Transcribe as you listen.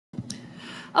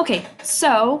Okay,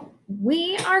 so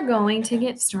we are going to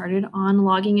get started on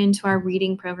logging into our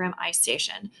reading program,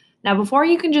 Istation. Now, before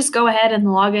you can just go ahead and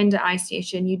log into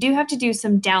Istation, you do have to do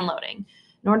some downloading.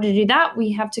 In order to do that,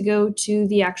 we have to go to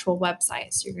the actual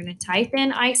website. So you're going to type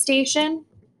in Istation.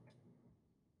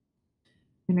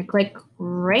 You're going to click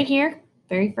right here,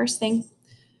 very first thing.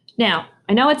 Now,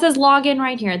 I know it says login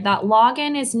right here. That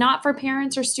login is not for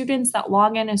parents or students. That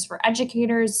login is for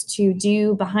educators to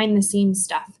do behind the scenes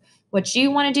stuff. What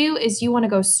you want to do is you want to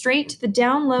go straight to the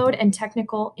download and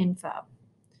technical info.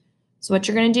 So what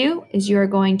you're going to do is you are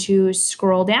going to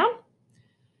scroll down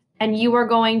and you are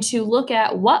going to look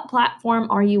at what platform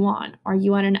are you on. Are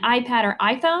you on an iPad or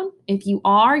iPhone? If you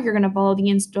are, you're going to follow the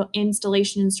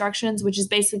installation instructions, which is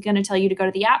basically going to tell you to go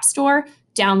to the App Store,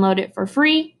 download it for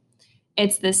free.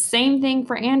 It's the same thing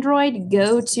for Android.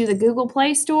 Go to the Google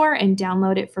Play Store and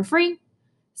download it for free.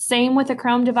 Same with a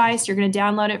Chrome device. You're going to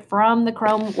download it from the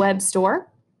Chrome Web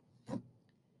Store.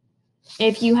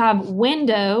 If you have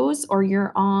Windows or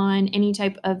you're on any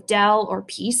type of Dell or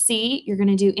PC, you're going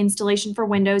to do installation for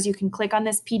Windows. You can click on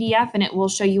this PDF and it will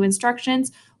show you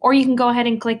instructions, or you can go ahead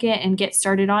and click it and get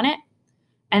started on it.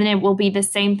 And it will be the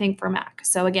same thing for Mac.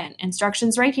 So again,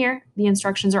 instructions right here. The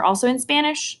instructions are also in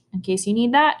Spanish in case you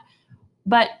need that.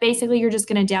 But basically, you're just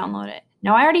going to download it.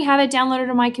 Now, I already have it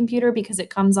downloaded on my computer because it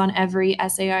comes on every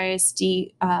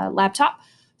SAISD laptop.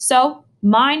 So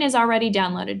mine is already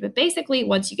downloaded. But basically,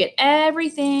 once you get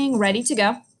everything ready to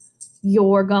go,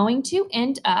 you're going to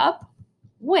end up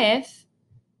with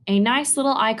a nice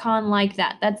little icon like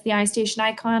that. That's the Istation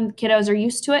icon. Kiddos are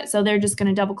used to it, so they're just going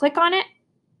to double click on it.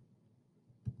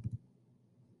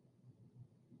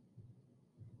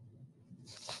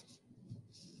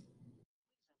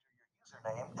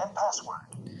 Name and password.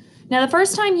 Now, the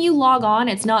first time you log on,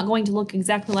 it's not going to look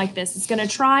exactly like this. It's going to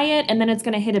try it, and then it's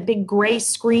going to hit a big gray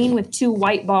screen with two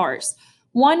white bars.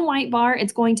 One white bar,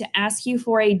 it's going to ask you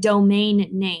for a domain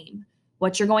name.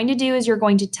 What you're going to do is you're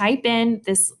going to type in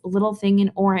this little thing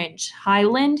in orange,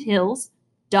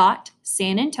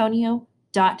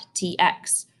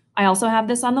 highlandhills.sanantonio.tx. I also have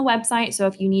this on the website, so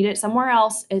if you need it somewhere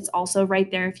else, it's also right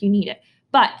there if you need it.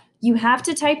 But you have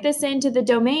to type this into the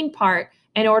domain part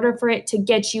in order for it to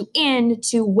get you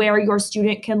into where your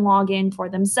student can log in for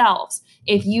themselves.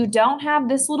 If you don't have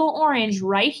this little orange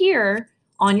right here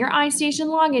on your Istation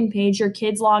login page, your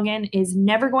kid's login is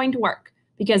never going to work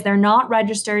because they're not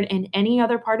registered in any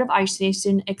other part of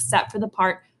Istation except for the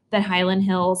part that Highland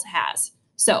Hills has.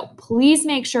 So please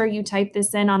make sure you type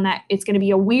this in on that. It's going to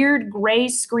be a weird gray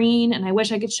screen, and I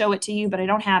wish I could show it to you, but I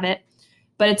don't have it.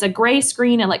 But it's a gray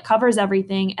screen, it like covers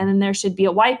everything, and then there should be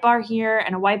a white bar here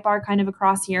and a white bar kind of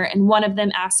across here, and one of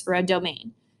them asks for a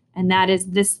domain, and that is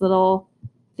this little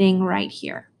thing right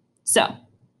here. So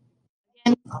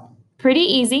pretty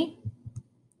easy.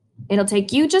 It'll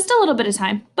take you just a little bit of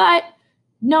time, but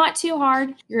not too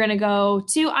hard. You're going to go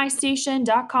to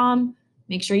istation.com.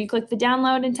 Make sure you click the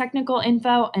download and technical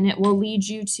info, and it will lead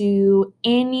you to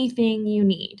anything you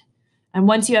need. And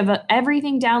once you have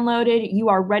everything downloaded, you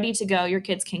are ready to go. Your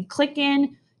kids can click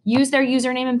in, use their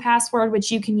username and password, which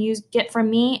you can get from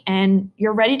me, and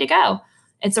you're ready to go.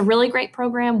 It's a really great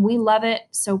program. We love it.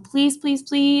 So please, please,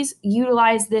 please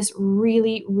utilize this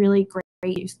really, really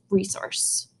great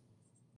resource.